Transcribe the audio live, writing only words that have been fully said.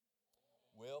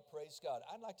Well, praise God.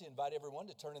 I'd like to invite everyone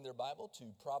to turn in their Bible to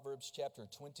Proverbs chapter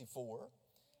 24.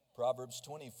 Proverbs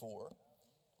 24.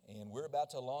 And we're about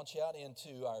to launch out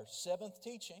into our seventh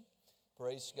teaching,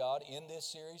 praise God, in this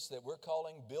series that we're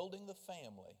calling Building the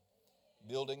Family.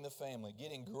 Building the Family.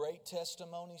 Getting great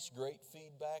testimonies, great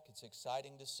feedback. It's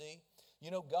exciting to see. You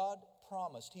know, God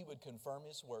promised He would confirm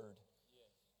His word.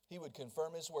 He would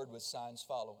confirm His word with signs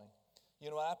following. You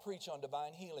know, when I preach on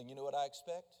divine healing, you know what I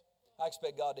expect? I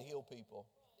expect God to heal people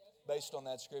based on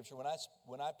that scripture.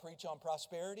 When I preach on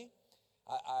prosperity,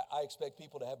 I expect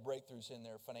people to have breakthroughs in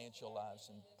their financial lives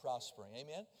and prospering.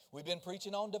 Amen. We've been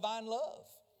preaching on divine love,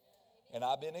 and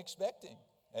I've been expecting,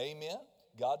 amen,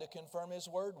 God to confirm His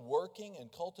word, working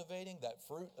and cultivating that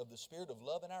fruit of the Spirit of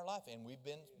love in our life, and we've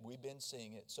been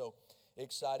seeing it. So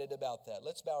excited about that.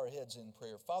 Let's bow our heads in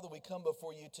prayer. Father, we come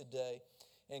before You today,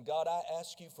 and God, I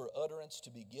ask You for utterance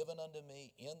to be given unto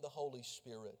me in the Holy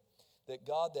Spirit. That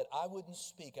God, that I wouldn't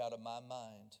speak out of my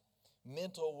mind.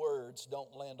 Mental words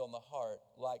don't land on the heart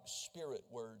like spirit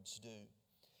words do.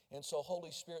 And so,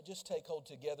 Holy Spirit, just take hold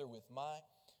together with my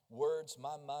words,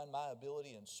 my mind, my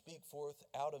ability, and speak forth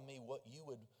out of me what You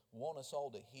would want us all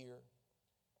to hear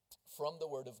from the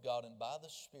Word of God and by the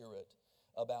Spirit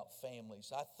about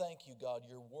families. I thank You, God,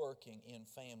 You're working in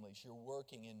families. You're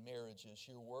working in marriages.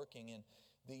 You're working in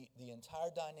the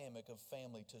entire dynamic of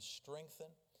family to strengthen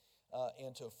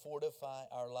and to fortify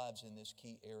our lives in this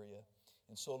key area.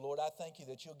 And so, Lord, I thank You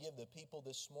that You'll give the people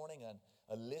this morning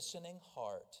a listening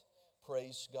heart,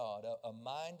 praise God, a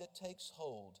mind that takes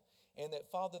hold, and that,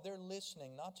 Father, they're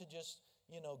listening not to just,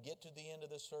 get to the end of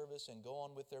the service and go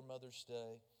on with their Mother's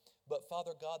Day, but,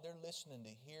 Father God, they're listening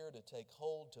to hear, to take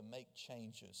hold, to make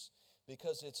changes,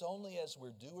 because it's only as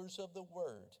we're doers of the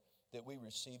Word that we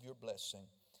receive Your blessing.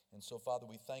 And so, Father,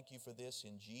 we thank You for this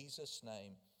in Jesus'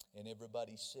 name. And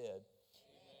everybody said,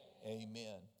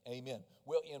 Amen. Amen.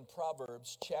 Well, in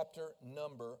Proverbs chapter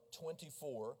number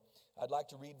 24, I'd like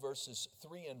to read verses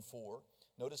 3 and 4.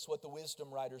 Notice what the wisdom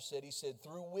writer said. He said,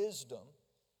 through wisdom,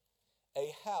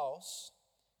 a house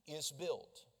is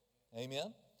built.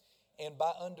 Amen. And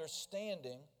by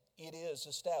understanding, it is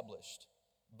established.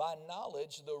 By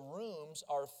knowledge, the rooms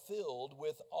are filled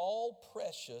with all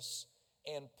precious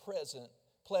and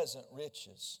pleasant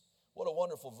riches. What a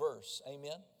wonderful verse.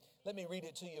 Amen. Let me read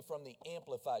it to you from the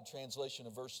Amplified translation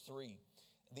of verse 3.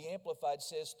 The Amplified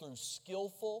says, through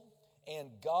skillful and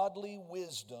godly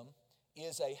wisdom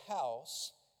is a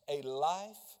house, a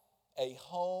life, a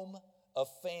home, a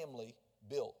family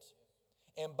built.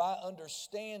 And by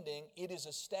understanding, it is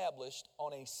established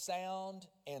on a sound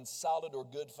and solid or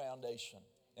good foundation.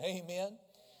 Amen.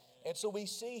 And so we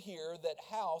see here that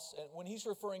house, and when he's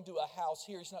referring to a house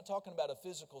here, he's not talking about a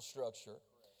physical structure,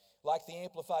 like the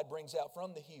Amplified brings out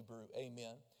from the Hebrew,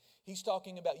 amen. He's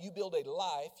talking about you build a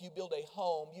life, you build a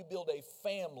home, you build a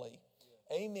family,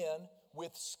 amen,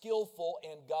 with skillful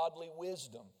and godly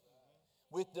wisdom,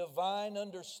 with divine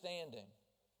understanding,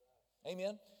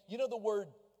 amen. You know, the word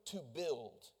to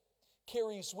build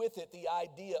carries with it the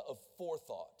idea of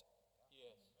forethought.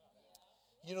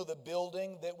 You know, the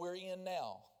building that we're in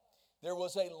now, there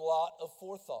was a lot of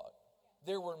forethought.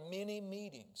 There were many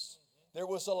meetings. There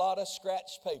was a lot of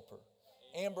scratch paper.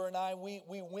 Amber and I, we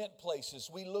went places.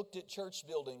 We looked at church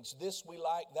buildings. This we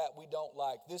like, that we don't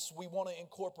like. This, we want to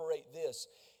incorporate this.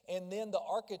 And then the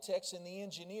architects and the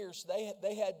engineers,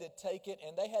 they had to take it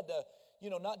and they had to,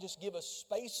 not just give us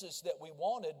spaces that we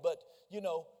wanted, but,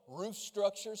 roof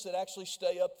structures that actually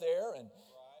stay up there and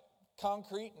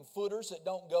concrete and footers that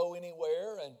don't go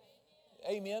anywhere and,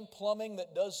 amen, plumbing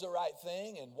that does the right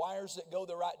thing and wires that go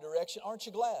the right direction. Aren't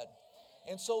you glad?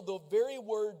 And so the very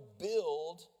word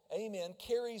build, amen,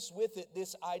 carries with it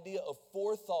this idea of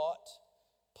forethought,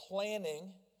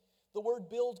 planning. The word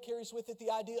build carries with it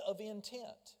the idea of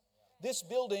intent. This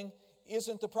building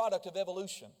isn't the product of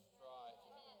evolution.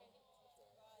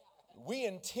 We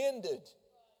intended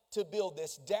to build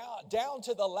this down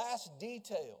to the last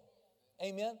detail.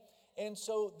 Amen. And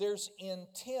so there's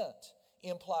intent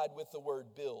implied with the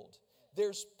word build.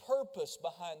 There's purpose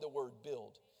behind the word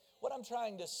build. What I'm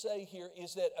trying to say here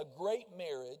is that a great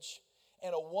marriage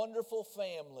and a wonderful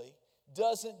family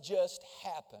doesn't just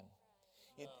happen.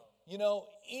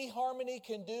 eHarmony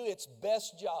can do its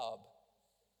best job,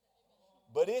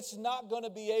 but it's not going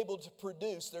to be able to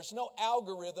produce. There's no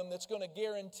algorithm that's going to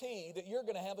guarantee that you're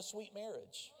going to have a sweet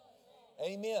marriage.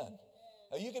 Amen.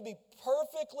 You can be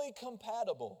perfectly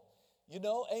compatible.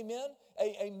 Amen.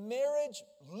 A marriage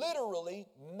literally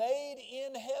made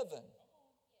in heaven.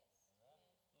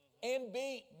 And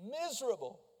be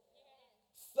miserable,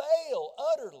 fail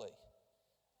utterly.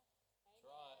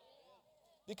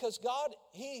 Because God,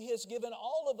 He has given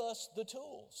all of us the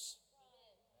tools.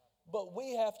 But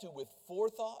we have to, with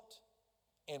forethought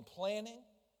and planning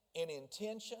and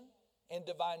intention and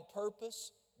divine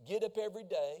purpose, get up every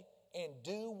day and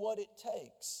do what it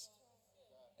takes.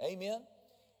 Amen?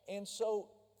 And so,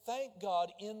 thank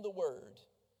God in the Word.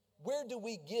 Where do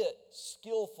we get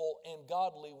skillful and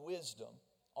godly wisdom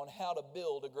on how to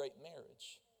build a great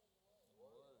marriage?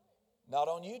 Not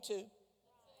on YouTube.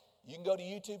 You can go to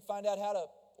YouTube, find out how to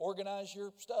organize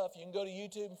your stuff. You can go to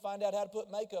YouTube and find out how to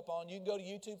put makeup on. You can go to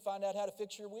YouTube and find out how to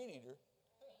fix your weed eater.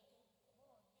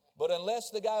 But unless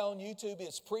the guy on YouTube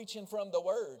is preaching from the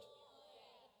Word,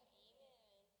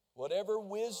 whatever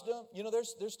wisdom,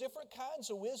 there's different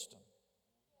kinds of wisdom.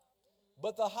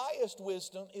 But the highest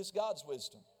wisdom is God's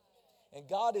wisdom. And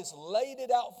God has laid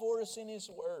it out for us in His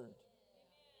Word,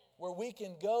 where we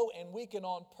can go and we can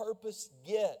on purpose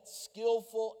get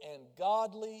skillful and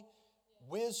godly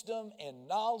wisdom and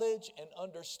knowledge and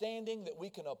understanding that we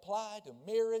can apply to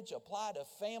marriage, apply to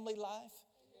family life.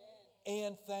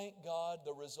 And thank God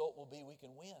the result will be we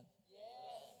can win.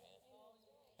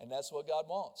 And that's what God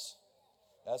wants.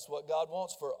 That's what God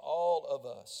wants for all of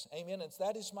us. Amen. And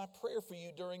that is my prayer for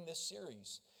you during this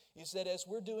series, is that as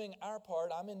we're doing our part,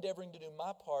 I'm endeavoring to do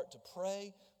my part to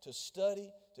pray, to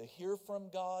study, to hear from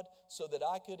God, so that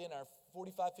I could, in our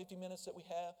 45, 50 minutes that we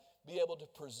have, be able to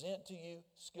present to you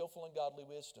skillful and godly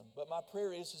wisdom. But my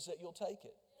prayer is that you'll take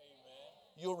it. Amen.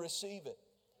 You'll receive it.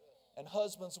 And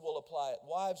husbands will apply it.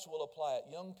 Wives will apply it.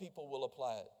 Young people will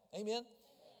apply it. Amen?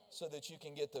 So that you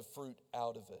can get the fruit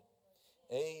out of it.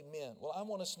 Amen. Well, I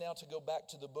want us now to go back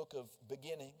to the book of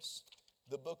beginnings,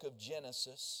 the book of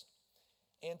Genesis.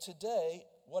 And today,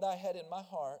 what I had in my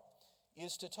heart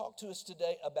is to talk to us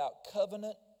today about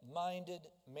covenant-minded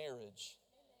marriage.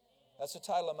 That's the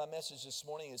title of my message this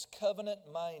morning, is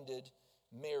Covenant-Minded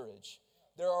Marriage.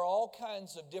 There are all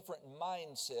kinds of different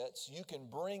mindsets you can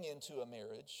bring into a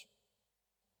marriage,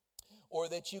 or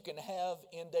that you can have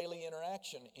in daily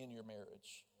interaction in your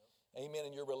marriage. Amen,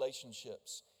 in your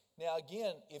relationships. Now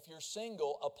again, if you're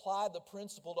single, apply the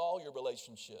principle to all your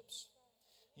relationships.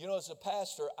 You know, as a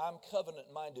pastor, I'm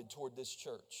covenant-minded toward this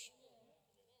church.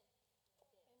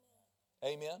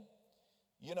 Amen.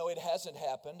 You know, it hasn't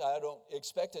happened. I don't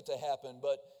expect it to happen.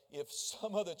 But if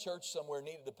some other church somewhere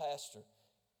needed a pastor,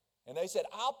 and they said,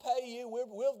 I'll pay you,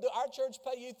 our church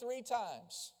pay you 3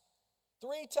 times.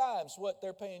 3 times what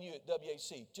they're paying you at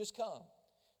WAC. Just come.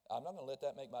 I'm not going to let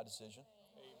that make my decision.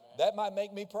 Amen. That might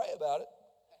make me pray about it.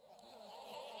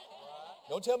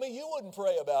 Don't tell me you wouldn't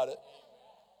pray about it.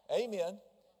 Amen.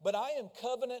 But I am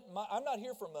covenant. I'm not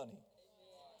here for money.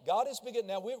 God has begun.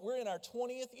 Now, we're in our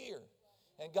 20th year.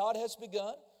 And God has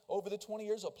begun over the 20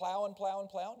 years of plowing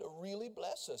to really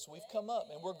bless us. We've come up,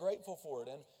 and we're grateful for it.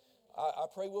 And I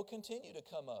pray we'll continue to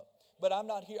come up. But I'm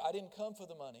not here. I didn't come for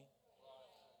the money.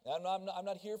 I'm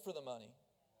not here for the money.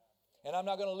 And I'm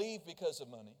not going to leave because of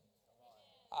money.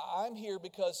 I'm here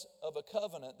because of a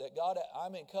covenant that God,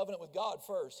 I'm in covenant with God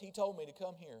first. He told me to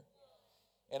come here.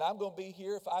 And I'm going to be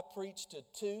here if I preach to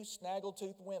 2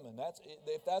 snaggletooth women.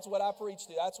 If that's what I preach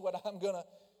to, that's what I'm going to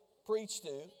preach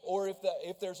to. Or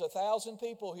if there's 1,000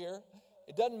 people here,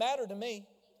 it doesn't matter to me.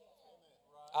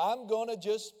 I'm going to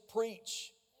just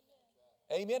preach.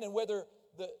 Amen. And whether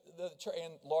the church,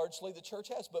 and largely the church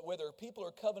has, but whether people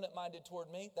are covenant-minded toward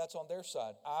me, that's on their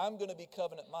side. I'm going to be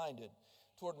covenant-minded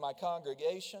toward my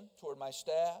congregation, toward my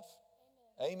staff.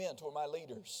 Amen. Toward my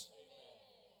leaders.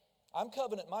 I'm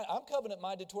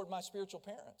covenant-minded toward my spiritual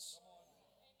parents.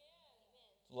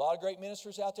 A lot of great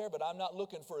ministers out there, but I'm not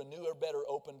looking for a new or better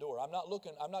open door. I'm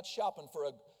not shopping for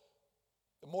a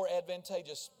more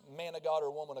advantageous man of God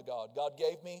or woman of God. God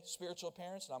gave me spiritual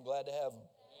parents, and I'm glad to have them.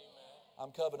 Amen.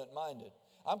 I'm covenant-minded.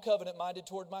 I'm covenant-minded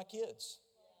toward my kids.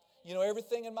 You know,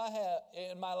 everything in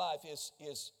my life is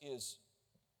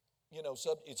you know,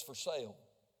 it's for sale.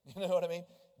 You know what I mean?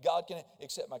 God can,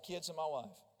 except my kids and my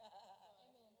wife.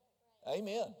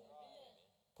 Amen.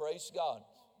 Praise God.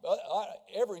 But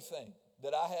everything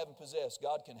that I have and possess,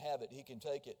 God can have it. He can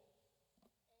take it.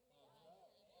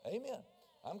 Amen.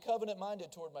 I'm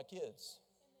covenant-minded toward my kids.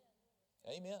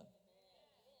 Amen.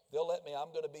 They'll let me.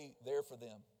 I'm going to be there for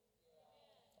them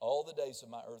all the days of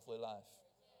my earthly life.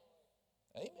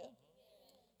 Amen.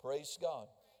 Praise God.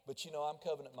 But you know, I'm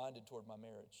covenant-minded toward my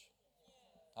marriage.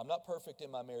 I'm not perfect in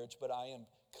my marriage, but I am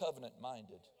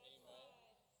covenant-minded.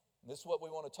 This is what we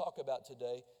want to talk about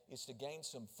today, is to gain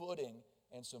some footing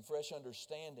and some fresh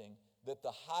understanding that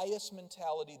the highest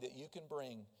mentality that you can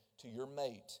bring to your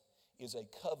mate is a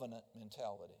covenant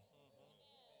mentality.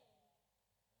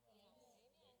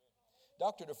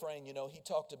 Dr. Dufresne, you know, he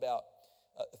talked about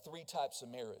 3 types of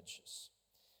marriages.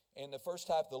 And the first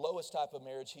type, the lowest type of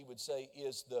marriage, he would say,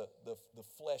 is the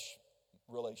flesh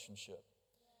relationship.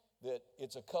 That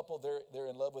it's a couple, they're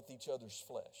in love with each other's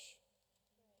flesh.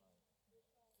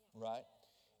 Right?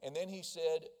 And then he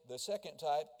said the second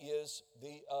type is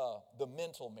the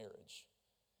mental marriage.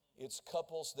 It's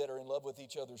couples that are in love with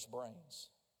each other's brains.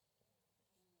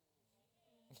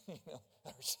 You know,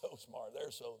 they're so smart,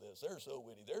 they're so this, they're so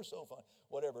witty, they're so fun,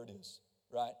 whatever it is,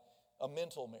 right? A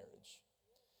mental marriage.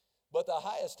 But the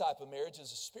highest type of marriage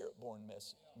is a spirit-born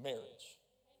marriage.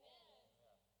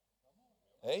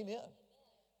 Amen.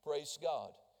 Praise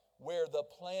God. Where the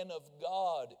plan of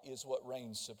God is what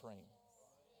reigns supreme.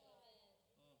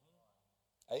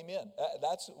 Amen.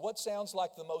 That's what sounds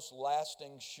like the most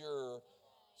lasting, sure,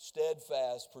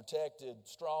 steadfast, protected,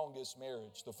 strongest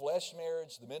marriage. The flesh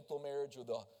marriage, the mental marriage, or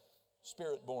the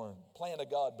spirit-born, plan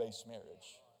of God-based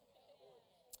marriage.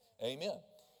 Amen.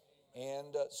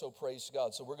 And so praise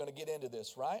God. So we're going to get into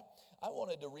this, right? I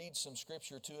wanted to read some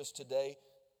scripture to us today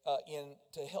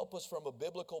to help us from a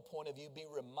biblical point of view be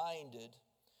reminded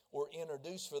or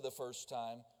introduced for the first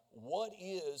time, what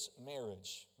is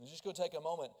marriage? I'm just going to take a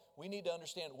moment. We need to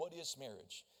understand what is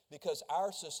marriage, because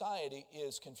our society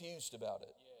is confused about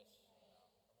it.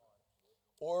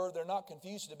 Or they're not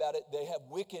confused about it, they have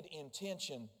wicked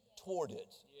intention toward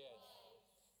it.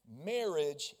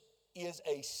 Marriage is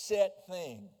a set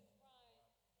thing.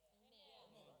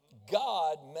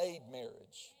 God made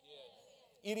marriage.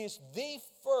 It is the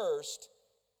first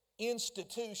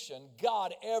institution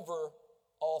God ever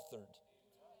authored,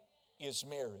 is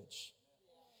marriage.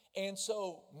 And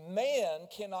so man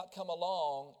cannot come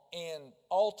along and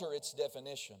alter its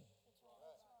definition.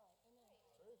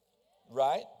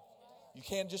 Right? You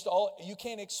can't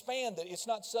expand it. It's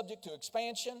not subject to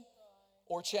expansion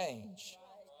or change.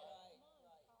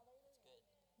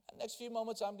 Next few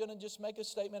moments, I'm going to just make a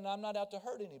statement. I'm not out to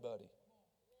hurt anybody.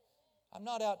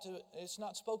 It's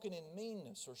not spoken in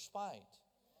meanness or spite,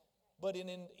 but in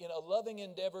a loving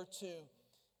endeavor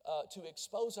to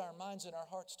expose our minds and our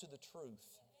hearts to the truth.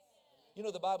 You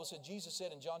know, the Bible said, Jesus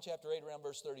said in John chapter 8, around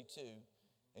verse 32,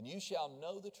 and you shall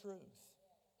know the truth,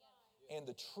 and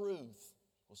the truth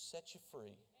will set you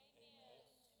free.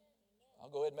 I'll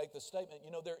go ahead and make the statement.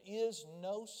 You know, there is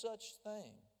no such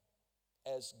thing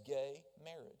as gay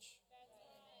marriage.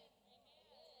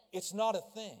 It's not a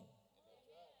thing.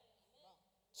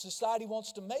 Society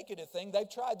wants to make it a thing.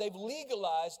 They've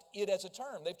legalized it as a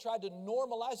term. They've tried to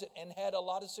normalize it and had a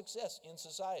lot of success in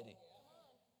society.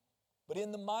 But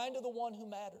in the mind of the one who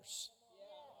matters,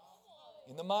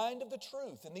 in the mind of the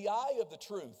truth, in the eye of the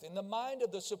truth, in the mind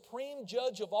of the supreme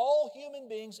judge of all human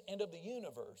beings and of the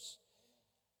universe,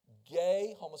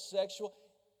 gay, homosexual,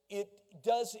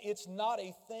 it's not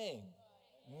a thing.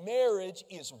 Marriage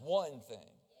is one thing.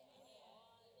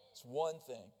 It's one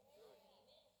thing.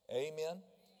 Amen.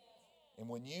 And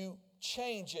when you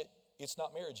change it, it's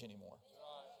not marriage anymore.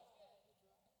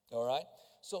 All right?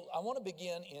 So I want to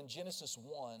begin in Genesis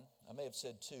 1. I may have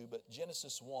said 2, but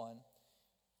Genesis 1,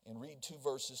 and read 2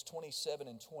 verses, 27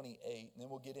 and 28, and then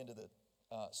we'll get into the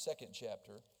second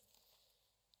chapter.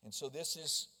 And so this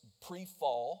is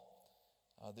pre-fall.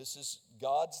 This is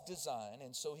God's design.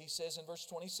 And so he says in verse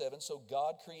 27, so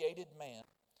God created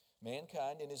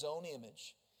mankind in his own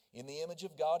image. In the image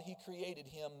of God, he created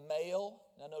him male.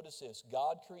 Now notice this.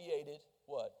 God created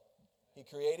what? He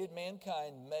created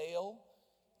mankind male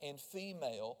and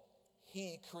female.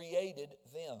 He created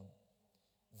them.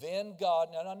 Then God,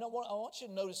 now I want you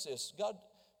to notice this. God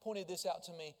pointed this out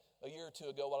to me a year or two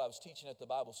ago while I was teaching at the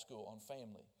Bible school on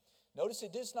family. Notice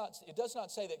it does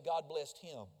not say that God blessed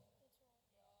him.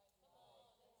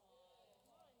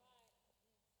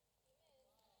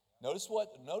 Notice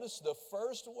the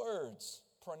first words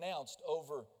pronounced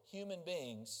over human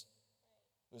beings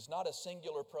was not a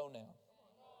singular pronoun.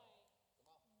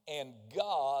 And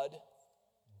God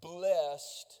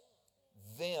blessed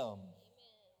them.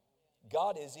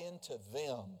 God is into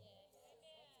them.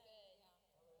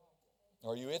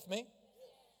 Are you with me?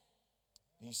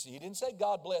 He didn't say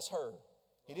God bless her.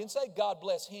 He didn't say God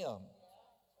bless him.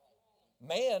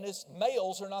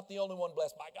 Males are not the only one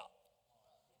blessed by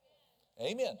God.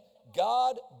 Amen.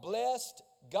 God blessed.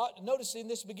 God. Notice in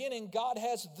this beginning, God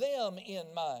has them in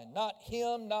mind. Not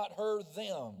him, not her,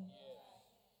 them.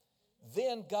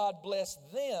 Then God blessed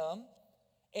them,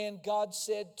 and God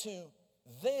said to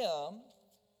them,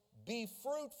 be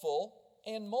fruitful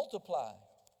and multiply.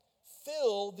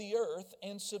 Fill the earth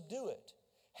and subdue it.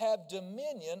 Have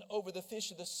dominion over the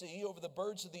fish of the sea, over the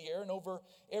birds of the air, and over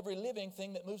every living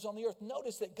thing that moves on the earth.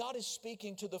 Notice that God is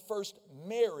speaking to the first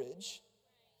marriage,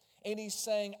 And he's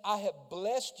saying, I have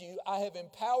blessed you. I have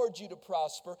empowered you to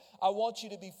prosper. I want you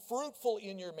to be fruitful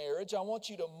in your marriage. I want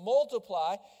you to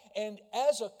multiply. And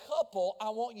as a couple, I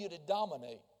want you to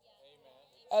dominate.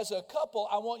 As a couple,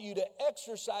 I want you to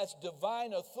exercise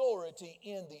divine authority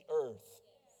in the earth.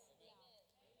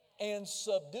 And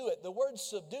subdue it. The word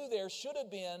subdue there should have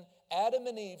been Adam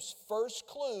and Eve's first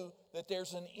clue that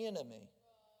there's an enemy.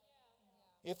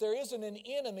 If there isn't an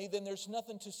enemy, then there's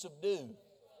nothing to subdue.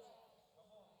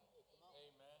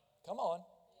 Come on.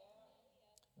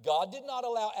 God did not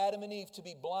allow Adam and Eve to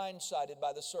be blindsided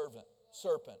by the serpent.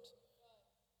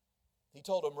 He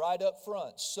told them right up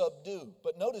front, subdue.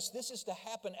 But notice this is to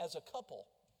happen as a couple.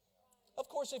 Of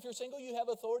course, if you're single, you have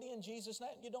authority in Jesus'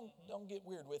 name. You don't get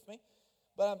weird with me.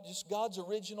 But I'm just God's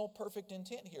original perfect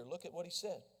intent here. Look at what he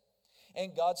said.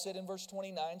 And God said in verse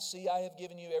 29, see, I have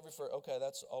given you every fruit. Okay,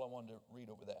 that's all I wanted to read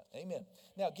over that. Amen.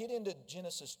 Now get into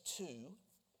Genesis 2.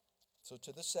 So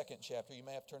to the second chapter, you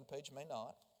may have to turn the page, may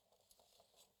not.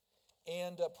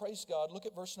 And praise God, look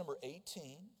at verse number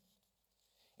 18.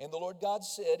 And the Lord God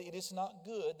said, it is not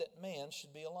good that man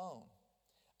should be alone.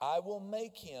 I will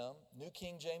make him, New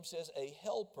King James says, a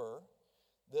helper.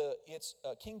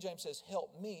 King James says,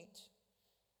 help meet.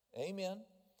 Amen.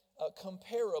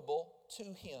 Comparable to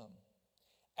him.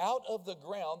 Out of the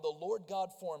ground, the Lord God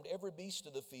formed every beast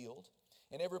of the field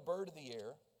and every bird of the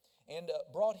air, and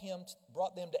brought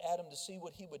them to Adam to see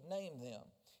what he would name them.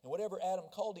 And whatever Adam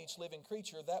called each living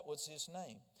creature, that was his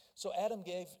name. So Adam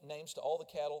gave names to all the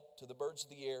cattle, to the birds of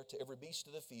the air, to every beast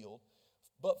of the field.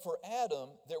 But for Adam,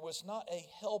 there was not a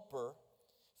helper,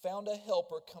 found a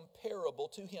helper comparable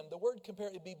to him. The word compare,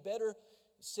 it'd be better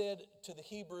said to the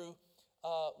Hebrew,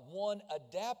 one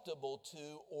adaptable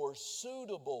to or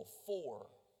suitable for.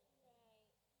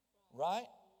 Right?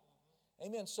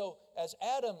 Amen. So as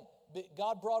Adam,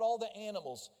 God brought all the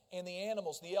animals, and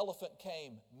the elephant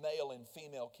came, male and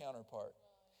female counterpart.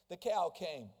 The cow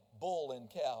came, bull and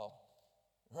cow.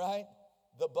 Right?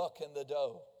 The buck and the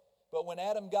doe. But when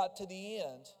Adam got to the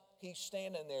end, he's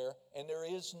standing there, and there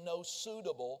is no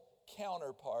suitable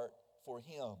counterpart for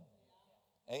him.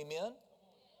 Amen?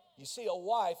 You see, a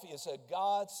wife is a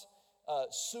God's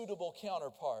suitable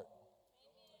counterpart.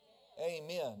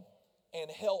 Amen. And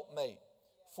helpmate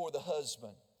for the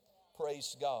husband.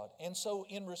 Praise God. And so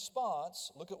in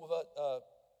response, look at what,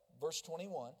 verse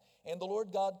 21. And the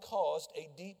Lord God caused a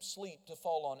deep sleep to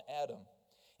fall on Adam.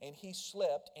 And he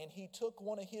slept, and he took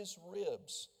one of his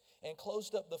ribs and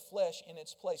closed up the flesh in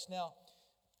its place. Now,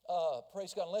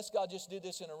 praise God, unless God just did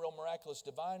this in a real miraculous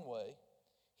divine way,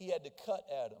 he had to cut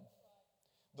Adam.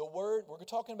 The word, we're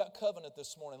talking about covenant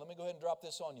this morning. Let me go ahead and drop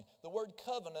this on you. The word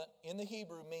covenant in the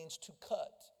Hebrew means to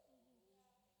cut.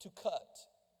 To cut.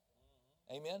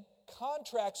 Amen?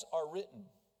 Contracts are written.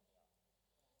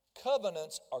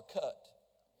 Covenants are cut.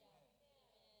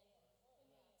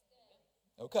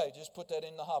 Okay, just put that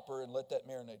in the hopper and let that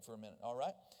marinate for a minute, all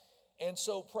right? And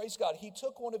so, praise God, he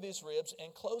took one of his ribs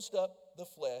and closed up the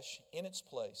flesh in its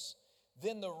place.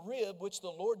 Then the rib which the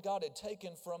Lord God had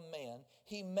taken from man,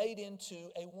 he made into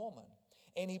a woman,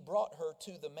 and he brought her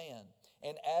to the man.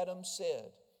 And Adam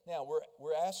said, now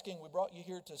we're asking, we brought you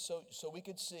here so we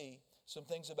could see some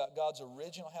things about God's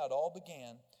original, how it all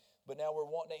began, but now we're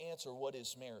wanting to answer, what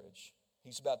is marriage?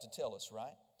 He's about to tell us,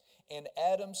 right? And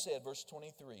Adam said, verse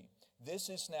 23, this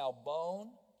is now bone,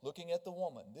 looking at the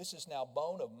woman, this is now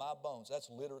bone of my bones. That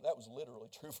was literally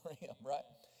true for him, right?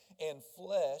 And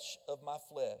flesh of my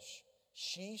flesh.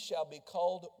 She shall be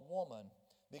called woman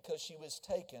because she was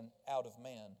taken out of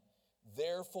man.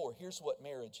 Therefore, here's what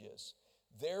marriage is.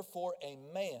 Therefore, a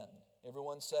man,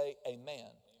 everyone say a man.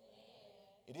 Amen.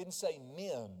 It didn't say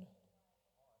men.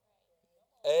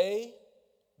 A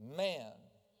man.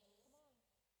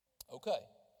 Okay.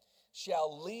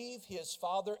 Shall leave his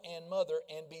father and mother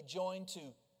and be joined to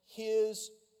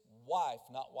his wife,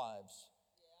 not wives.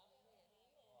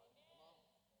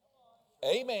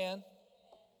 Amen.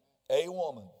 A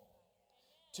woman.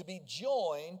 To be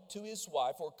joined to his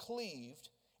wife or cleaved,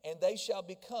 and they shall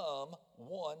become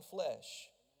one flesh.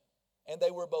 And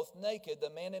they were both naked, the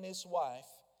man and his wife,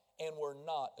 and were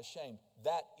not ashamed.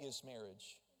 That is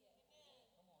marriage.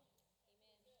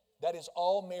 That is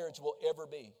all marriage will ever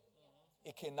be.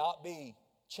 It cannot be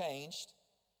changed,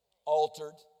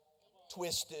 altered,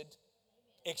 twisted,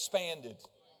 expanded.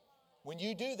 When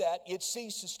you do that, it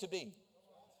ceases to be.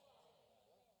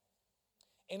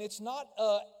 And it's not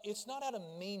out of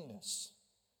meanness.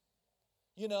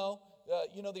 You know,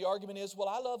 the argument is, well,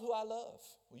 I love who I love.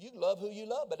 Well, you love who you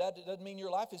love, but that doesn't mean your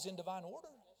life is in divine order.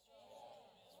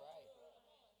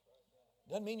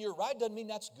 Doesn't mean you're right. Doesn't mean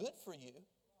that's good for you.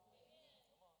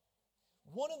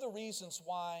 One of the reasons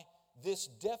why this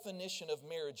definition of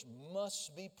marriage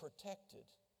must be protected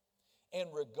and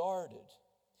regarded.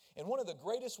 And one of the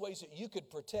greatest ways that you could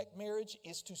protect marriage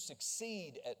is to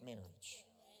succeed at marriage.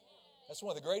 That's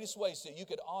one of the greatest ways that you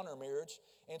could honor marriage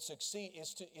and succeed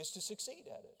is to succeed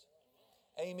at it.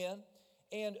 Amen.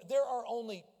 And there are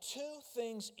only two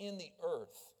things in the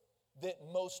earth that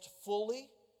most fully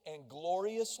and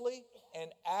gloriously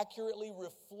and accurately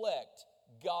reflect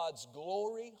God's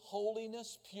glory,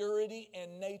 holiness, purity,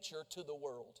 and nature to the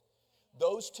world.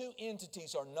 Those two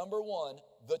entities are, number one,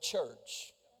 the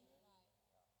church,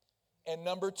 and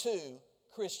number two,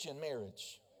 Christian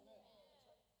marriage.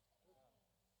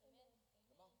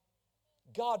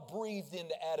 God breathed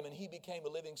into Adam and he became a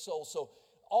living soul. So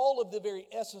all of the very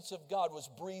essence of God was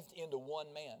breathed into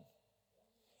one man.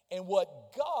 And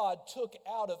what God took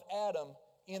out of Adam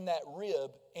in that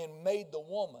rib and made the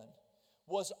woman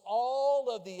was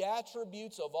all of the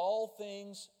attributes of all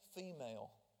things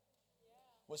female.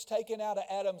 Was taken out of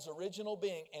Adam's original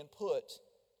being and put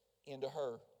into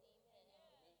her.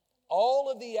 All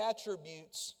of the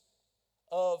attributes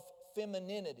of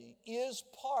femininity is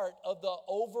part of the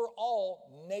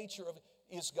overall nature of,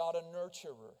 is God a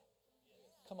nurturer?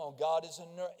 Come on, God is a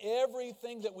nurturer.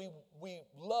 Everything that we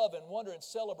love and wonder and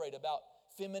celebrate about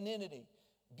femininity,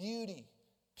 beauty,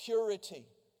 purity,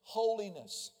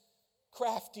 holiness,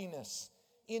 craftiness,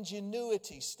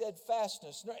 ingenuity,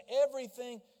 steadfastness,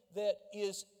 everything that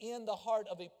is in the heart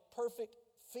of a perfect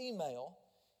female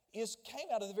came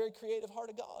out of the very creative heart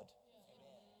of God.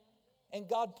 And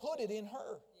God put it in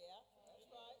her.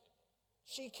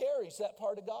 She carries that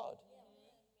part of God.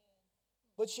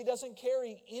 But she doesn't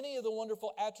carry any of the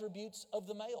wonderful attributes of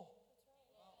the male.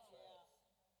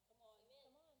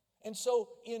 And so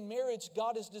in marriage,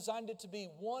 God has designed it to be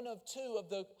one of two of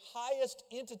the highest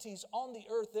entities on the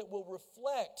earth that will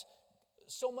reflect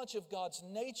so much of God's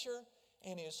nature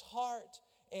and His heart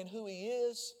and who He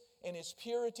is and His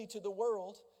purity to the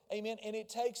world. Amen. And it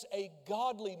takes a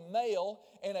godly male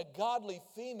and a godly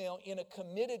female in a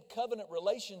committed covenant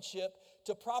relationship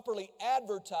to properly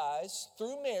advertise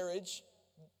through marriage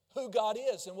who God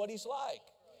is and what He's like.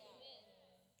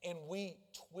 And we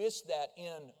twist that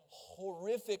in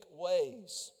horrific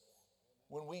ways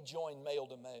when we join male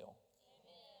to male.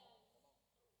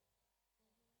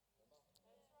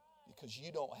 Because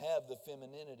you don't have the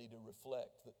femininity to reflect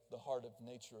the heart of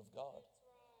nature of God.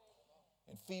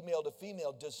 And female to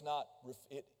female does not,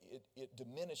 it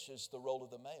diminishes the role of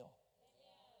the male.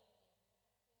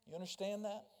 You understand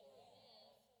that?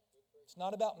 It's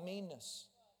not about meanness.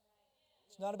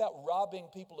 It's not about robbing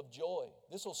people of joy.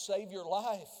 This will save your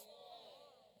life.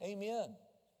 Amen.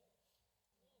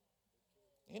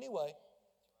 Anyway,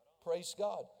 praise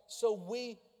God. So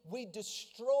we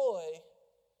destroy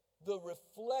the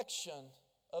reflection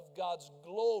of God's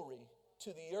glory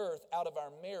to the earth out of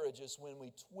our marriages when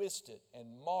we twist it and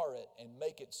mar it and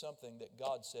make it something that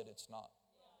God said it's not.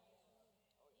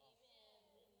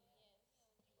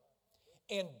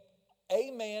 And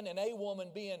a man and a woman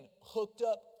being hooked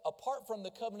up apart from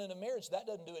the covenant of marriage, that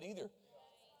doesn't do it either.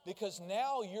 Because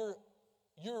now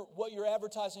what you're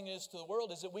advertising is to the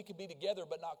world is that we could be together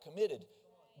but not committed.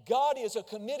 God is a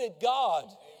committed God.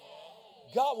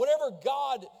 God, whatever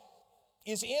God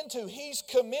is into, He's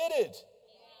committed.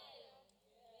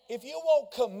 If you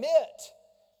won't commit,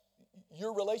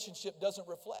 your relationship doesn't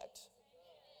reflect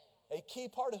a key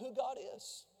part of who God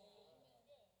is.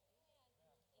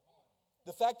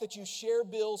 The fact that you share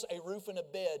bills, a roof, and a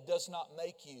bed does not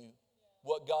make you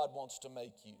what God wants to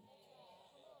make you.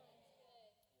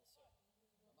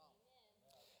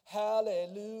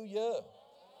 Hallelujah.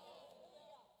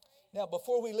 Now,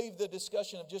 before we leave the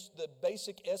discussion of just the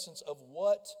basic essence of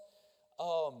what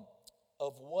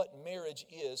marriage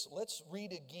is, let's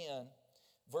read again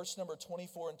verse number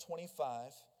 24 and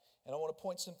 25, and I want to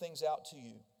point some things out to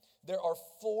you. There are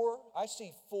four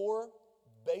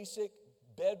basic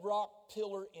bedrock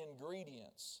pillar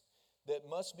ingredients that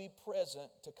must be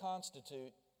present to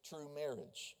constitute true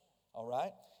marriage. All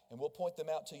right? And we'll point them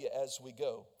out to you as we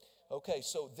go. Okay,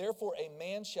 so therefore a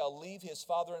man shall leave his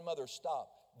father and mother. Stop.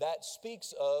 That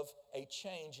speaks of a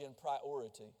change in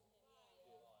priority.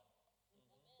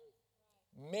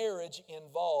 Marriage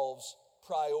involves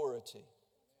priority.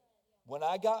 When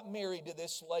I got married to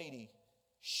this lady,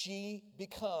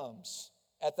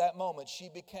 at that moment, she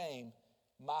became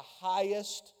my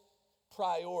highest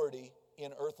priority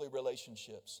in earthly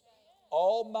relationships.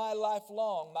 All my life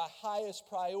long, my highest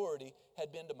priority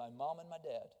had been to my mom and my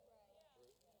dad.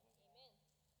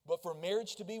 But for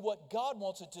marriage to be what God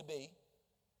wants it to be,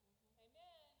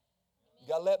 you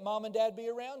got to let mom and dad be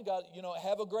around. You got to,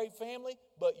 have a great family,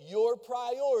 but your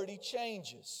priority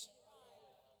changes.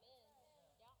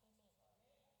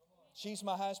 She's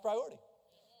my highest priority.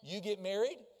 You get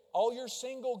married, all your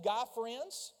single guy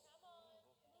friends,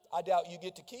 I doubt you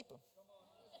get to keep them.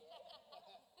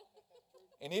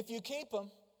 And if you keep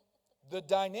them, the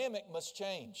dynamic must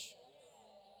change.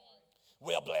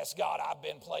 Well, bless God, I've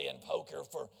been playing poker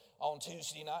on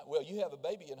Tuesday night. Well, you have a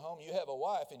baby at home, you have a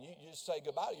wife, and you just say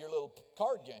goodbye to your little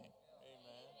card game.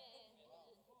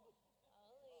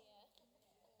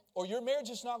 Or your marriage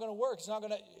is not going to work. It's not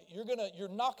going to. You're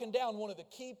knocking down one of the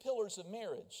key pillars of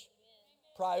marriage.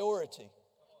 Priority.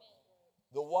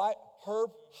 Her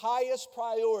highest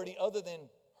priority, other than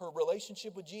her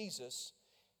relationship with Jesus,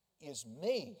 is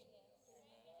me,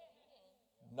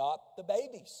 not the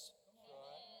babies.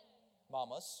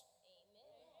 Mamas,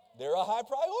 they're a high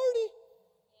priority.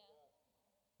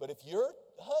 But if your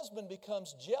husband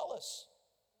becomes jealous,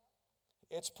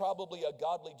 it's probably a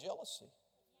godly jealousy.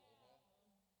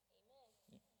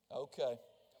 Okay.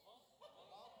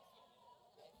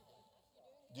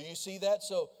 Do you see that?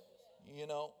 So,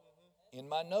 in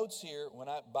my notes here,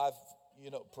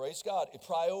 praise God, a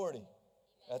priority.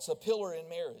 That's a pillar in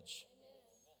marriage.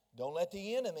 Don't let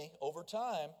the enemy, over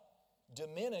time,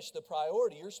 diminish the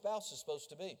priority your spouse is supposed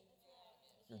to be.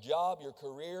 Your job, your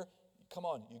career. Come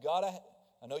on,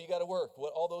 I know you got to work,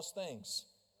 all those things.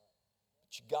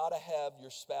 But you got to have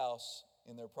your spouse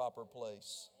in their proper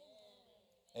place.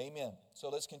 Amen. So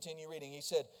let's continue reading. He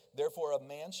said, therefore a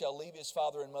man shall leave his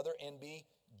father and mother and be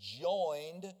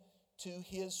joined to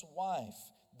his wife.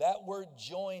 That word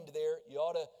joined there, you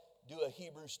ought to do a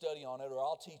Hebrew study on it, or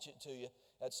I'll teach it to you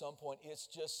at some point. It's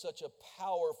just such a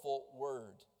powerful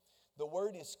word. The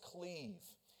word is cleave.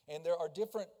 And there are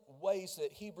different ways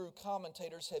that Hebrew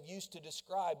commentators have used to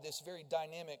describe this very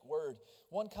dynamic word.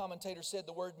 One commentator said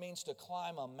the word means to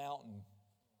climb a mountain.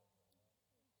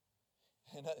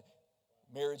 And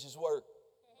marriage is work.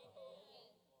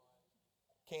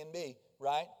 Can be,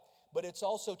 right? But it's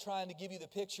also trying to give you the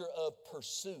picture of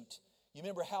pursuit. You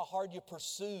remember how hard you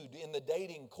pursued in the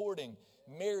dating, courting.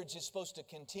 Marriage is supposed to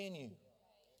continue.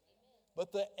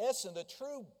 But the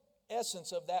true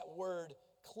essence of that word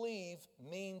cleave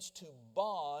means to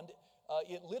bond.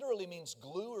 It literally means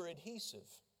glue or adhesive.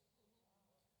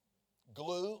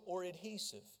 Glue or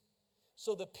adhesive.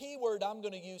 So the P word I'm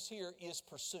going to use here is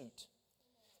pursuit.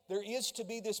 There is to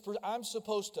be this, I'm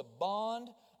supposed to bond,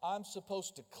 I'm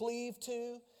supposed to cleave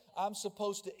to, I'm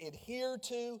supposed to adhere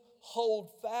to, hold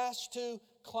fast to,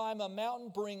 climb a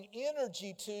mountain, bring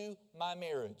energy to my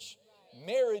marriage.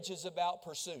 Marriage is about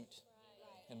pursuit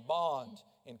and bond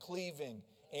and cleaving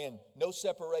and no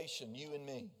separation, you and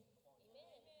me.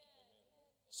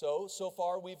 So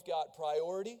far we've got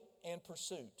priority and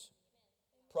pursuit.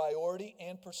 Priority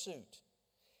and pursuit.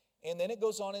 And then it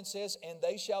goes on and says, and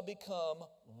they shall become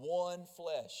one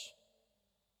flesh.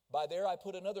 By there I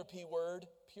put another P word,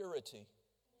 purity.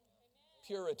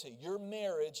 Purity. Your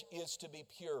marriage is to be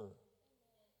pure.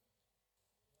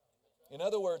 In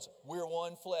other words, we're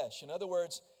one flesh. In other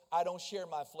words, I don't share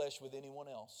my flesh with anyone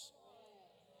else.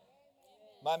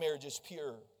 My marriage is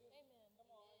pure.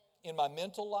 In my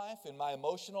mental life, in my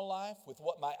emotional life, with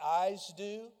what my eyes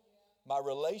do, my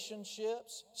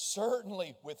relationships,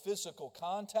 certainly with physical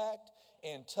contact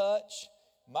and touch.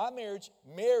 My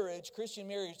marriage, Christian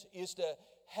marriage, is to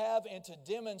have and to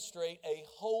demonstrate a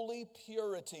holy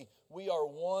purity. We are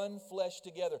one flesh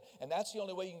together. And that's the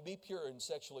only way you can be pure in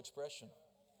sexual expression.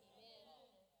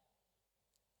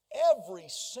 Every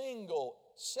single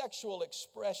sexual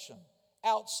expression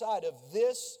outside of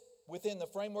this, within the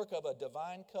framework of a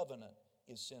divine covenant,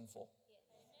 is sinful.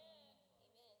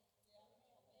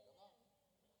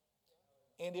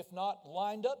 And if not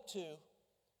lined up to,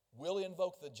 will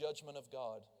invoke the judgment of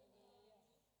God.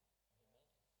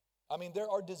 I mean, there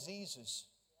are diseases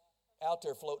out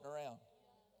there floating around.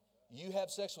 You have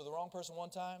sex with the wrong person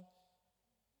one time,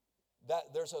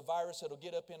 there's a virus that'll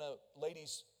get up in a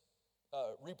lady's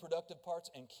reproductive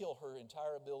parts and kill her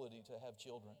entire ability to have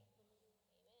children.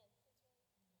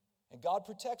 And God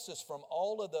protects us from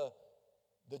all of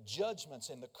the judgments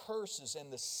and the curses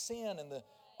and the sin and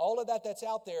all of that's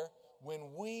out there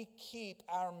when we keep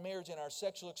our marriage and our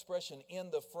sexual expression in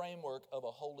the framework of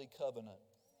a holy covenant.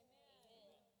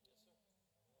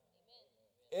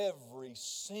 Every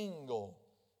single,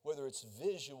 whether it's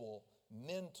visual,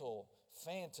 mental,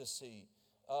 fantasy,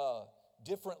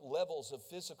 different levels of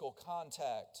physical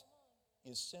contact,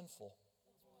 is sinful.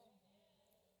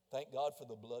 Thank God for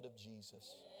the blood of Jesus.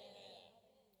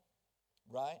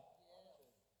 Right?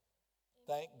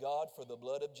 Thank God for the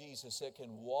blood of Jesus that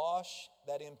can wash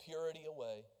that impurity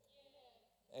away.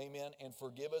 Amen. And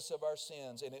forgive us of our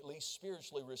sins and at least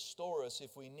spiritually restore us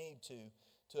if we need to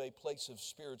a place of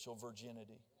spiritual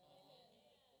virginity.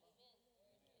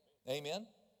 Amen?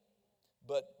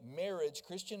 But marriage,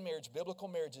 Christian marriage, biblical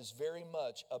marriage is very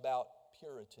much about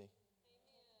purity.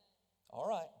 All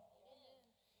right.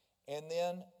 And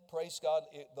then, praise God,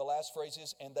 the last phrase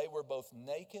is, and they were both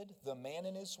naked, the man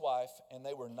and his wife, and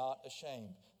they were not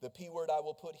ashamed. The P word I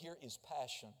will put here is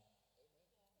passion.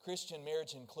 Christian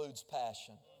marriage includes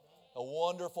passion. A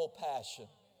wonderful passion.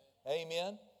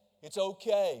 Amen? It's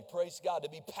okay, praise God, to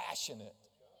be passionate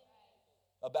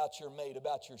about your mate,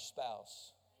 about your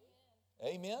spouse.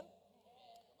 Amen?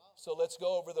 So let's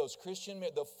go over those.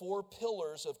 The 4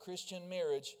 pillars of Christian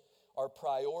marriage are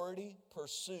priority,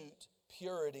 pursuit,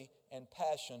 purity, and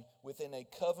passion within a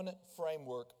covenant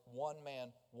framework, one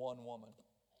man, one woman.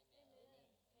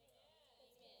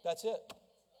 That's it.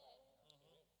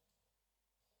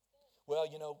 Well,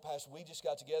 you know, Pastor, we just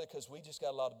got together because we just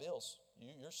got a lot of bills.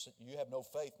 You have no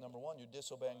faith, number 1. You're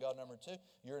disobeying God, number 2.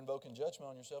 You're invoking judgment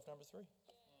on yourself, number 3.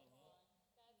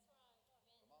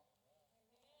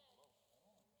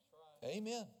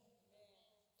 Amen.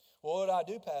 Well, what do I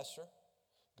do, Pastor?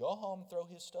 Go home and throw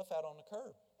his stuff out on the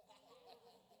curb.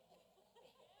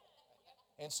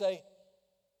 And say,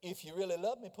 if you really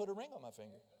love me, put a ring on my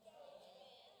finger.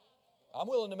 I'm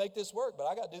willing to make this work, but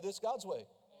I got to do this God's way.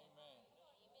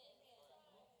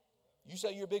 You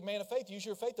say you're a big man of faith. Use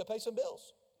your faith to pay some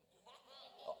bills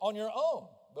on your own.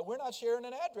 But we're not sharing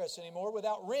an address anymore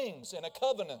without rings and a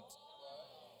covenant.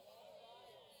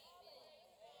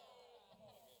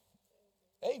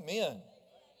 Amen.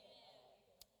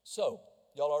 So,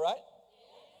 y'all all right?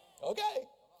 Okay.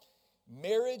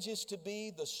 Marriage is to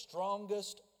be the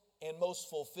strongest and most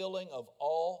fulfilling of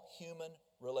all human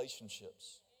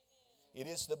relationships. It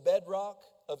is the bedrock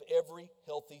of every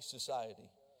healthy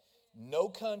society. No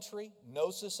country,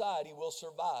 no society will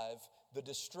survive the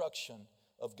destruction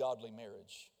of godly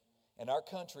marriage. And our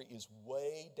country is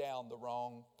way down the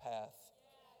wrong path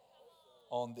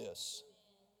on this.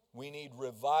 We need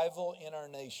revival in our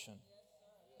nation.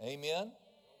 Amen?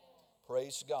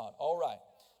 Praise God. All right.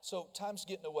 So time's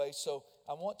getting away. So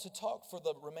I want to talk for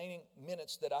the remaining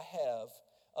minutes that I have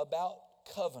about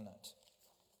covenant.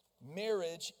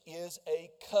 Marriage is a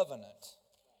covenant.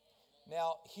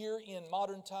 Now, here in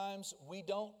modern times, we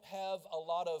don't have a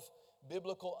lot of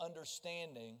biblical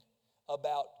understanding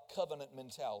about covenant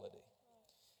mentality.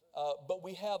 But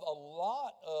we have a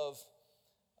lot of,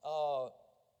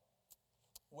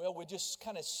 we're just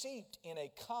kind of seeped in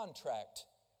a contract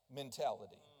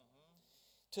mentality.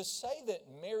 To say that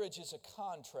marriage is a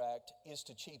contract is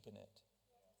to cheapen it.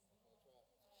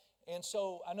 And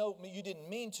so I know you didn't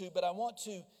mean to, but I want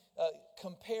to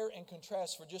compare and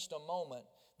contrast for just a moment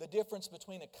the difference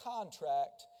between a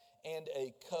contract and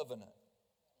a covenant.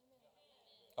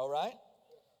 All right?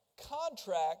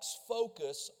 Contracts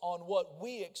focus on what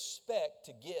we expect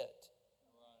to get.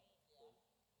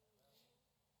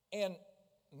 And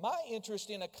my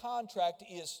interest in a contract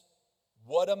is,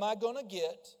 what am I going to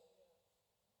get?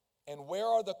 And where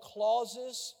are the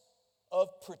clauses of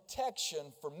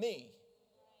protection for me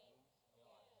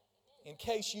in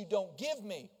case you don't give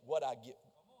me what I'm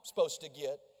supposed to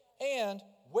get? And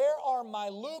where are my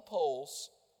loopholes,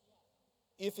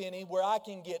 if any, where I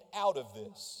can get out of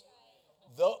this?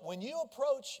 When you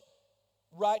approach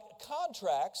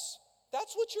contracts,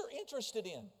 that's what you're interested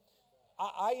in.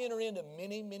 I enter into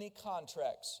many, many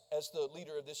contracts as the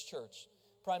leader of this church,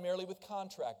 primarily with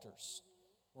contractors,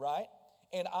 right?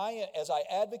 And as I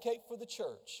advocate for the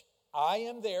church, I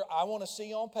am there. I want to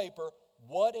see on paper,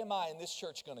 what am I in this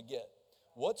church going to get?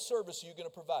 What service are you going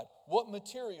to provide? What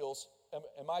materials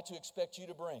am I to expect you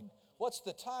to bring? What's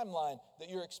the timeline that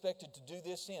you're expected to do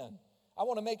this in? I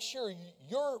want to make sure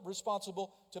you're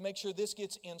responsible to make sure this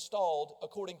gets installed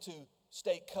according to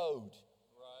state code.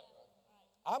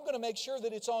 Right. I'm going to make sure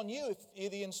that it's on you.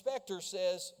 If the inspector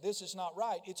says this is not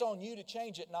right, it's on you to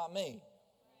change it, not me.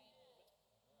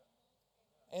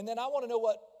 And then I want to know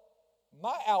what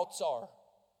my outs are.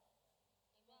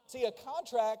 See, a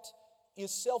contract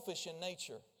is selfish in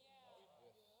nature.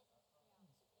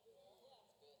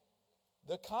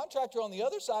 The contractor on the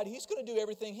other side, he's going to do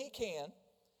everything he can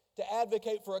to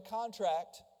advocate for a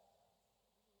contract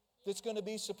that's going to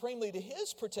be supremely to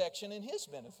his protection and his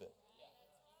benefit.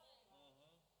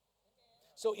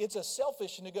 So it's a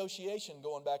selfish negotiation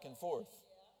going back and forth.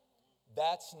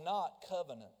 That's not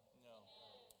covenant.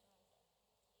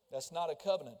 That's not a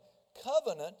covenant.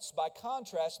 Covenants, by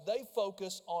contrast, they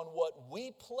focus on what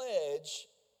we pledge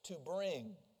to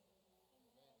bring,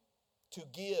 to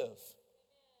give.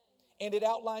 And it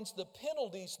outlines the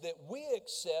penalties that we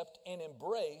accept and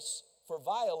embrace for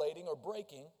violating or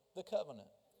breaking the covenant.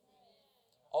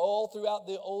 All throughout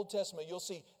the Old Testament, you'll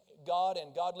see God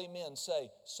and godly men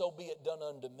say, "So be it done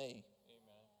unto me."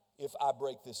 Amen. if I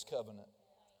break this covenant.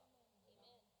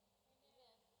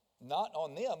 Not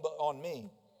on them, but on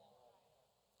me.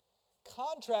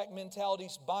 Contract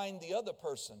mentalities bind the other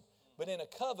person, but in a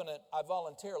covenant, I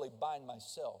voluntarily bind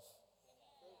myself.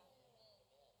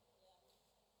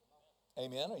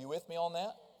 Amen. Are you with me on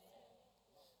that?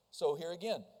 So here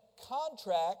again,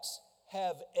 contracts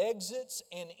have exits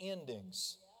and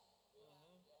endings.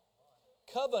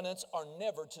 Covenants are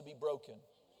never to be broken.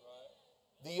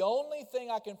 The only thing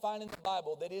I can find in the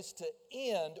Bible that is to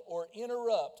end or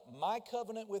interrupt my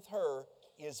covenant with her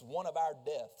is one of our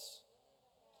deaths.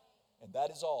 And that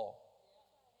is all.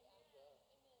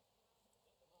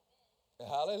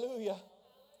 Hallelujah.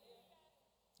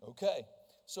 Okay.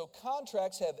 So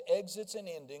contracts have exits and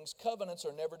endings. Covenants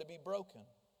are never to be broken.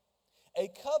 A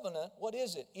covenant, what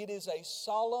is it? It is a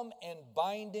solemn and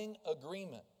binding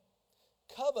agreement.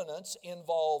 Covenants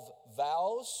involve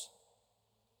vows,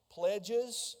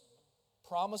 pledges,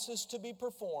 promises to be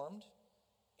performed,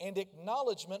 and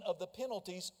acknowledgement of the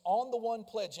penalties on the one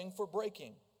pledging for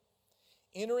breaking.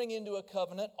 Entering into a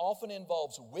covenant often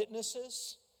involves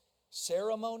witnesses,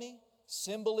 ceremony,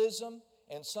 symbolism,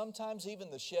 and sometimes even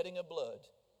the shedding of blood.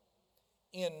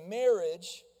 In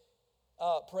marriage,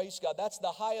 praise God, that's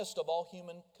the highest of all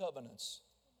human covenants.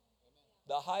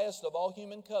 The highest of all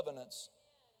human covenants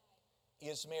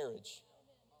is marriage.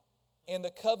 And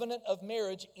the covenant of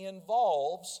marriage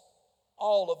involves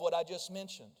all of what I just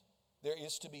mentioned. There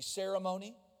is to be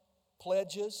ceremony,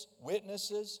 pledges,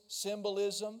 witnesses,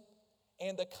 symbolism,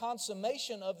 and the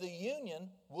consummation of the union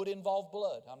would involve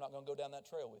blood. I'm not going to go down that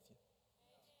trail with you.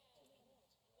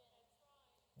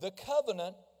 The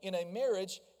covenant in a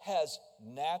marriage has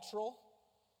natural,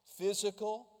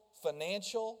 physical,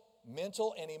 financial,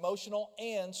 mental, and emotional,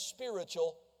 and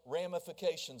spiritual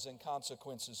ramifications and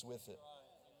consequences with it.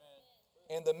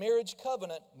 And the marriage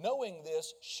covenant, knowing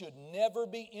this, should never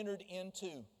be entered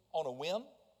into on a whim,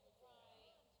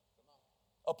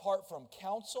 apart from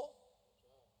counsel,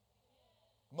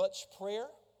 much prayer,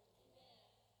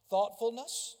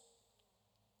 thoughtfulness,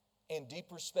 and deep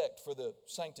respect for the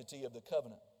sanctity of the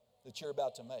covenant that you're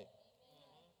about to make.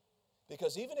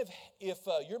 Because even if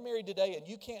you're married today and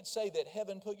you can't say that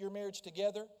heaven put your marriage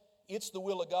together, it's the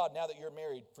will of God now that you're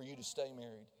married for you to stay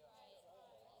married.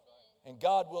 And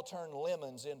God will turn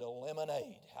lemons into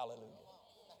lemonade. Hallelujah.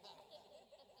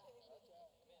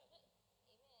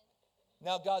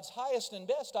 Now, God's highest and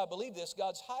best, I believe this,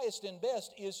 God's highest and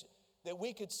best is that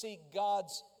we could see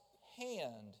God's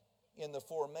hand in the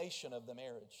formation of the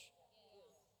marriage.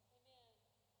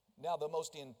 Now, the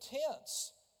most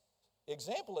intense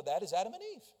example of that is Adam and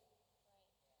Eve.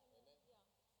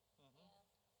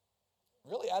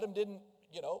 Really, Adam didn't,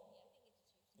 he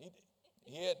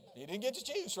didn't get to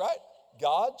choose, right?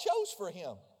 God chose for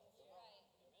him.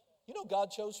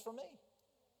 God chose for me.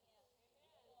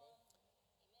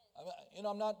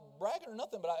 I'm not bragging or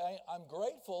nothing, but I'm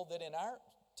grateful that in our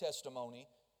testimony,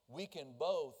 we can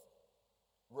both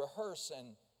rehearse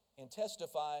and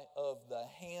testify of the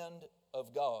hand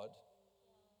of God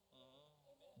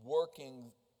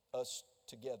working us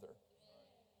together.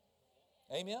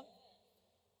 Amen?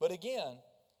 But again,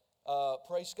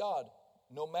 praise God,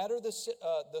 no matter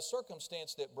the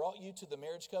circumstance that brought you to the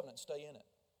marriage covenant, stay in it.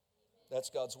 That's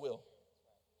God's will.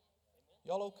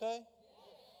 Y'all okay?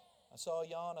 I saw a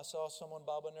yawn. I saw someone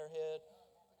bobbing their head.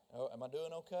 Oh, am I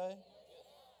doing okay?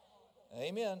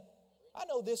 Amen. I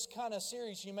know this kind of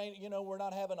series, we're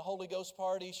not having a Holy Ghost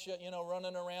party,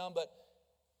 running around, but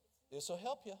this will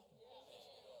help you.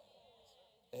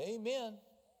 Amen.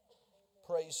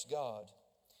 Praise God.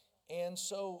 And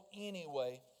so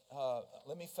anyway,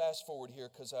 let me fast forward here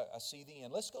because I see the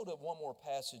end. Let's go to one more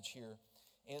passage here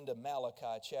into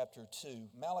Malachi chapter 2.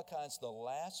 Malachi is the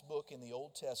last book in the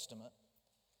Old Testament.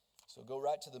 So go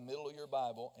right to the middle of your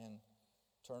Bible and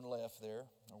turn left there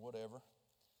or whatever.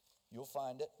 You'll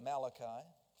find it. Malachi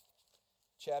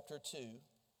chapter 2.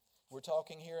 We're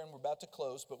talking here, and we're about to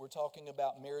close, but we're talking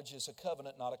about marriage as a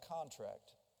covenant, not a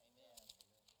contract.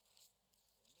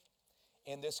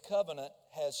 And this covenant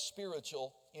has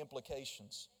spiritual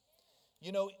implications.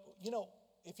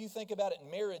 If you think about it,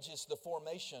 marriage is the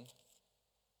formation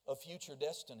of future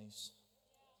destinies.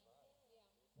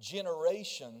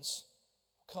 Generations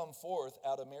come forth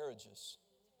out of marriages.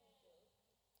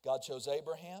 God chose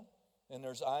Abraham, and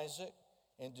there's Isaac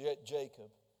and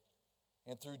Jacob.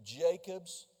 And through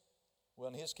Jacob's,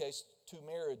 in his case, 2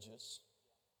 marriages,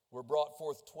 were brought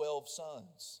forth 12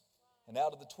 sons. And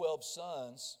out of the 12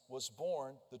 sons was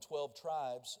born the 12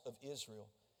 tribes of Israel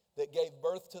that gave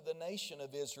birth to the nation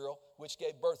of Israel, which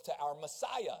gave birth to our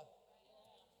Messiah.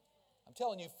 I'm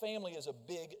telling you, family is a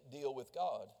big deal with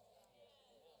God.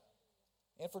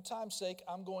 And for time's sake,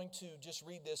 I'm going to just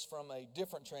read this from a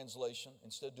different translation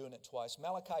instead of doing it twice.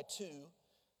 Malachi 2,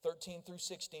 13 through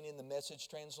 16 in the Message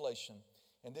translation.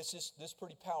 And this is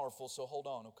pretty powerful, so hold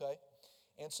on, okay?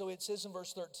 And so it says in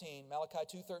verse 13, Malachi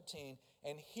 2:13,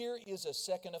 and here is a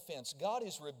second offense. God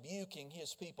is rebuking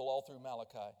His people all through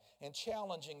Malachi and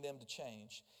challenging them to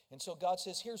change. And so God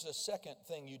says, here's a second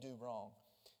thing you do wrong.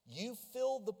 You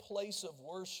fill the place of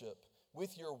worship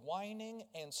with your whining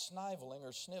and sniveling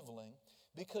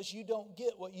because you don't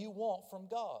get what you want from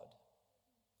God.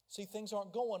 See, things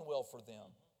aren't going well for them.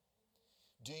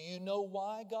 Do you know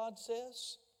why, God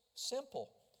says? Simple.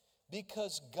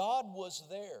 Because God was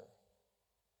there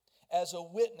as a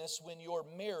witness when you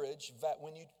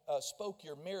spoke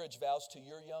your marriage vows to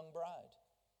your young bride.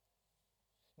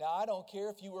 Now, I don't care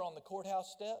if you were on the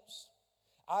courthouse steps.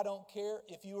 I don't care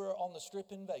if you were on the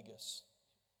Strip in Vegas.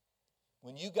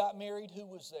 When you got married, who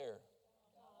was there?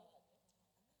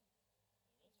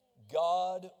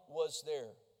 God was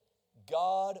there.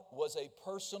 God was a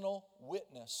personal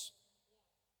witness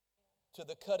to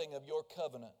the cutting of your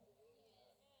covenant.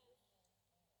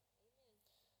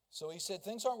 So He said,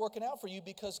 things aren't working out for you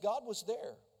because God was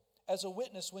there as a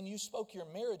witness when you spoke your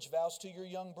marriage vows to your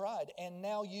young bride, and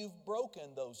now you've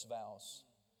broken those vows.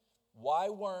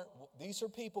 These are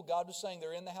people, God was saying,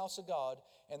 they're in the house of God,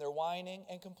 and they're whining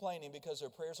and complaining because their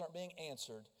prayers aren't being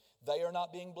answered. They are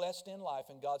not being blessed in life,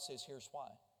 and God says, here's why.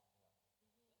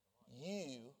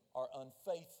 You are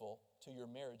unfaithful to your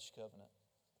marriage covenant.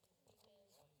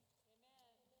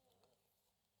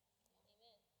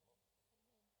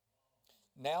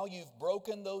 Now you've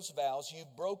broken those vows.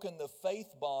 You've broken the faith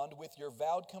bond with your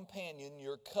vowed companion,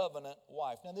 your covenant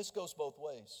wife. Now this goes both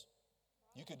ways.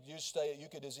 You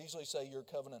could as easily say your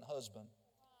covenant husband.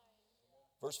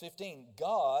 Verse 15,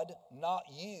 God, not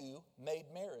you, made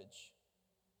marriage.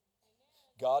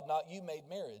 God, not you, made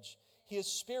marriage. His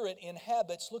Spirit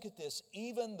inhabits, look at this,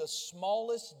 even the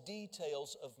smallest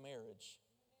details of marriage.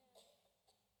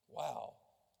 Wow.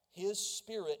 His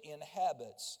Spirit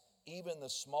inhabits even the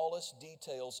smallest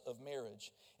details of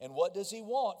marriage. And what does He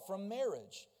want from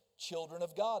marriage? Children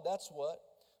of God, that's what.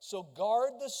 So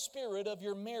guard the spirit of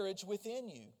your marriage within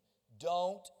you.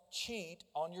 Don't cheat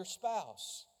on your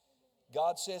spouse.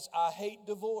 God says, I hate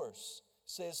divorce,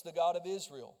 says the God of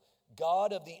Israel.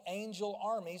 God of the angel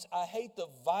armies, I hate the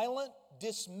violent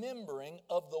dismembering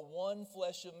of the one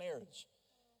flesh of marriage.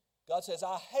 God says,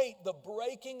 I hate the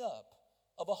breaking up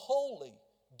of a holy,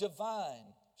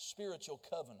 divine, spiritual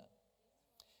covenant.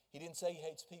 He didn't say He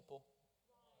hates people.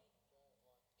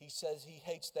 He says He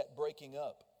hates that breaking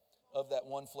up of that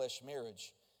one flesh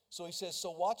marriage. So He says,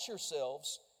 so watch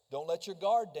yourselves. Don't let your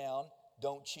guard down.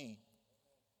 Don't cheat.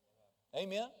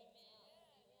 Amen?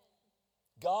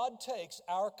 God takes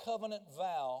our covenant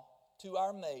vow to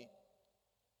our mate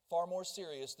far more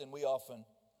serious than we often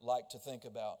like to think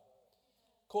about.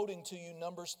 Quoting to you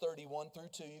Numbers 31 through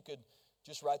 2, you could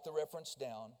just write the reference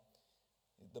down.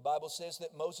 The Bible says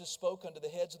that Moses spoke unto the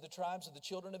heads of the tribes of the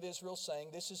children of Israel, saying,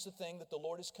 this is the thing that the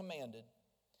Lord has commanded.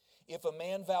 If a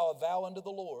man vow a vow unto the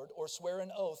Lord, or swear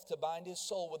an oath to bind his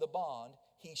soul with a bond,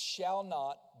 he shall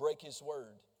not break his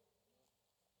word.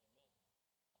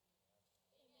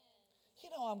 You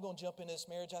know, I'm going to jump in this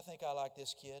marriage. I think I like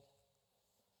this kid.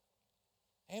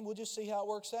 And we'll just see how it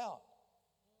works out.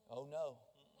 Oh, no.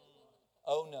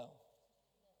 Oh, no.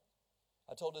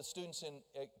 I told the students in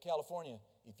California,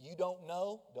 if you don't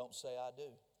know, don't say I do.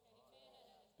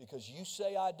 Because you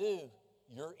say I do,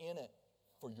 you're in it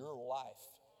for your life.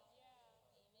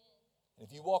 And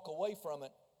if you walk away from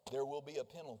it, there will be a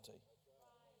penalty.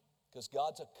 Because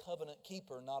God's a covenant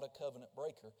keeper, not a covenant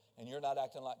breaker. And you're not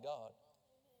acting like God.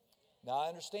 Now, I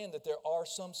understand that there are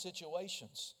some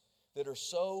situations that are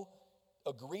so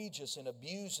egregious and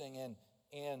abusing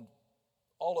and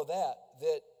all of that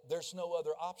there's no other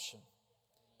option.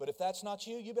 But if that's not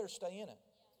you, you better stay in it.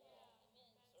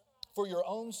 For your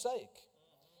own sake.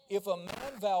 If a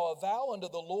man vow a vow unto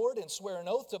the Lord and swear an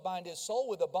oath to bind his soul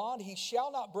with a bond, he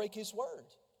shall not break his word.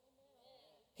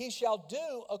 He shall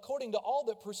do according to all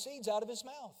that proceeds out of his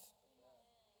mouth.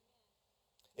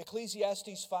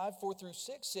 Ecclesiastes 5, 4 through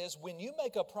 6 says, when you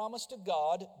make a promise to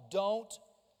God, don't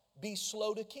be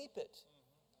slow to keep it.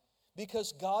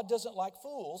 Because God doesn't like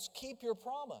fools. Keep your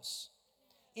promise.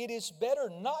 It is better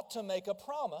not to make a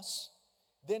promise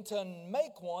than to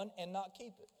make one and not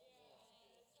keep it.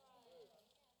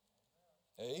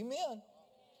 Amen.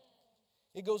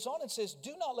 It goes on and says,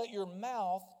 do not let your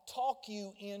mouth talk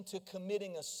you into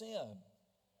committing a sin.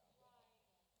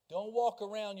 Don't walk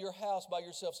around your house by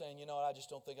yourself saying, you know what, I just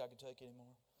don't think I can take it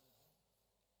anymore.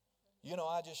 You know,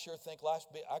 I just sure think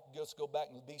I could just go back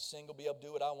and be single, be able to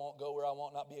do what I want, go where I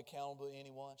want, not be accountable to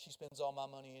anyone. She spends all my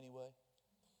money anyway.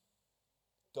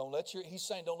 He's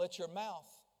saying, don't let your mouth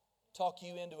talk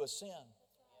you into a sin.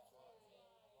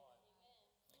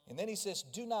 And then he says,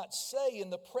 do not say in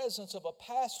the presence of a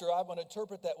pastor, I want to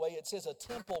interpret that way, it says a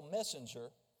temple messenger,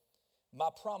 my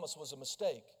promise was a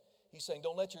mistake. He's saying,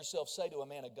 don't let yourself say to a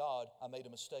man of God, I made a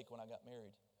mistake when I got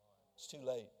married. It's too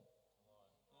late.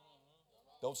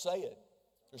 Don't say it.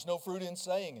 There's no fruit in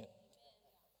saying it.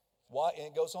 Why? And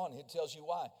it goes on. It tells you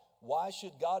why. Why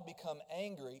should God become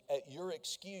angry at your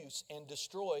excuse and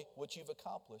destroy what you've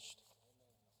accomplished?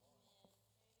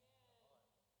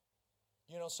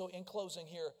 You know, so in closing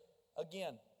here,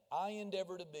 again, I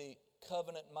endeavor to be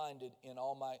covenant-minded in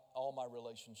all my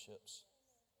relationships.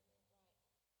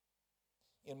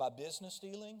 In my business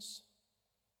dealings,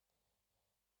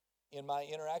 in my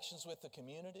interactions with the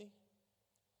community,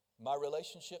 my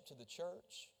relationship to the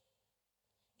church,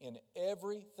 in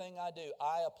everything I do,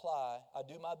 I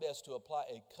do my best to apply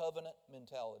a covenant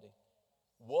mentality.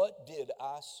 What did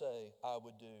I say I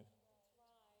would do?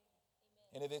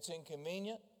 And if it's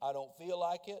inconvenient, I don't feel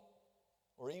like it,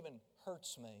 or even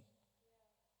hurts me,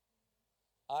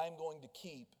 I'm going to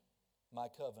keep my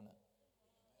covenant.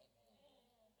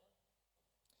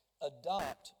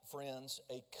 Adopt, friends,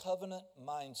 a covenant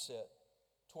mindset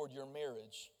toward your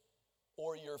marriage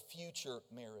or your future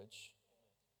marriage.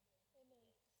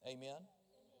 Amen.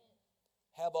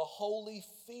 Have a holy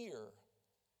fear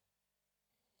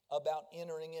about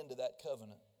entering into that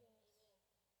covenant.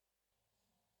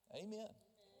 Amen.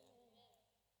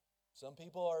 Some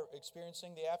people are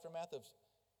experiencing the aftermath of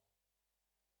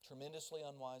tremendously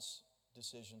unwise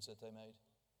decisions that they made.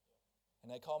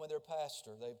 And they call me their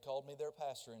pastor. They've called me their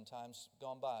pastor in times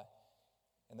gone by.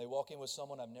 And they walk in with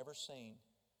someone I've never seen.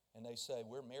 And they say,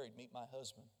 we're married, meet my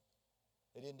husband.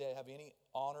 They didn't have any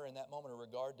honor in that moment or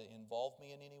regard to involve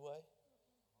me in any way,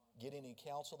 get any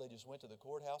counsel. They just went to the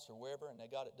courthouse or wherever and they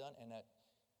got it done. And that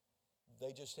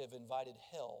they just have invited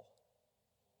hell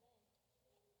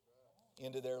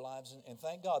into their lives. And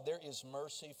thank God there is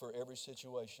mercy for every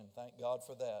situation. Thank God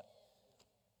for that.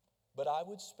 But I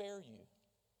would spare you.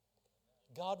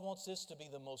 God wants this to be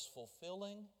the most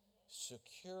fulfilling,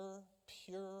 secure,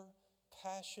 pure,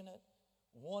 passionate,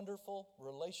 wonderful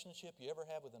relationship you ever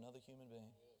have with another human being.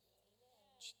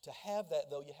 To have that,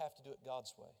 though, you have to do it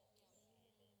God's way.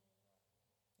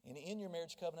 And in your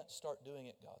marriage covenant, start doing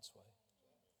it God's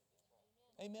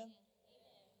way. Amen?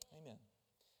 Amen.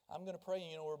 I'm going to pray.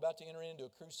 You know, we're about to enter into a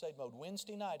crusade mode.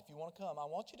 Wednesday night, if you want to come, I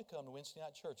want you to come to Wednesday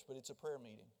night church, but it's a prayer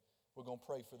meeting. We're going to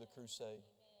pray for the crusade.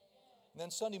 And then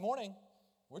Sunday morning,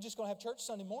 we're just going to have church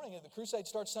Sunday morning. The crusade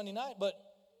starts Sunday night, but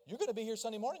you're going to be here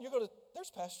Sunday morning.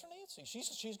 There's Pastor Nancy.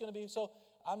 She's going to be, so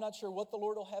I'm not sure what the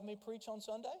Lord will have me preach on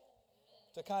Sunday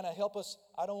to kind of help us.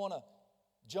 I don't want to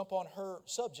jump on her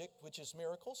subject, which is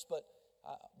miracles, but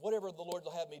whatever the Lord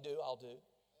will have me do, I'll do.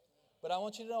 But I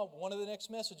want you to know, one of the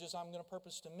next messages I'm going to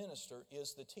purpose to minister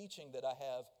is the teaching that I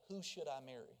have, who should I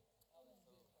marry?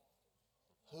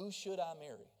 Who should I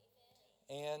marry?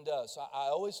 And so I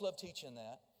always love teaching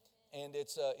that. And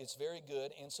it's very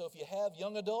good. And so if you have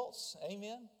young adults,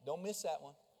 amen, don't miss that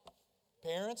one.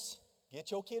 Parents,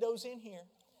 get your kiddos in here.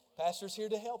 Pastor's here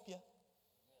to help you.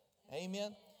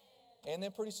 Amen. And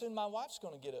then pretty soon my wife's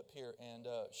going to get up here and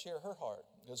share her heart,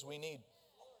 because we need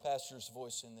Pastor's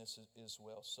voice in this as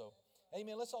well. So,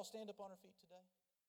 amen. Let's all stand up on our feet today.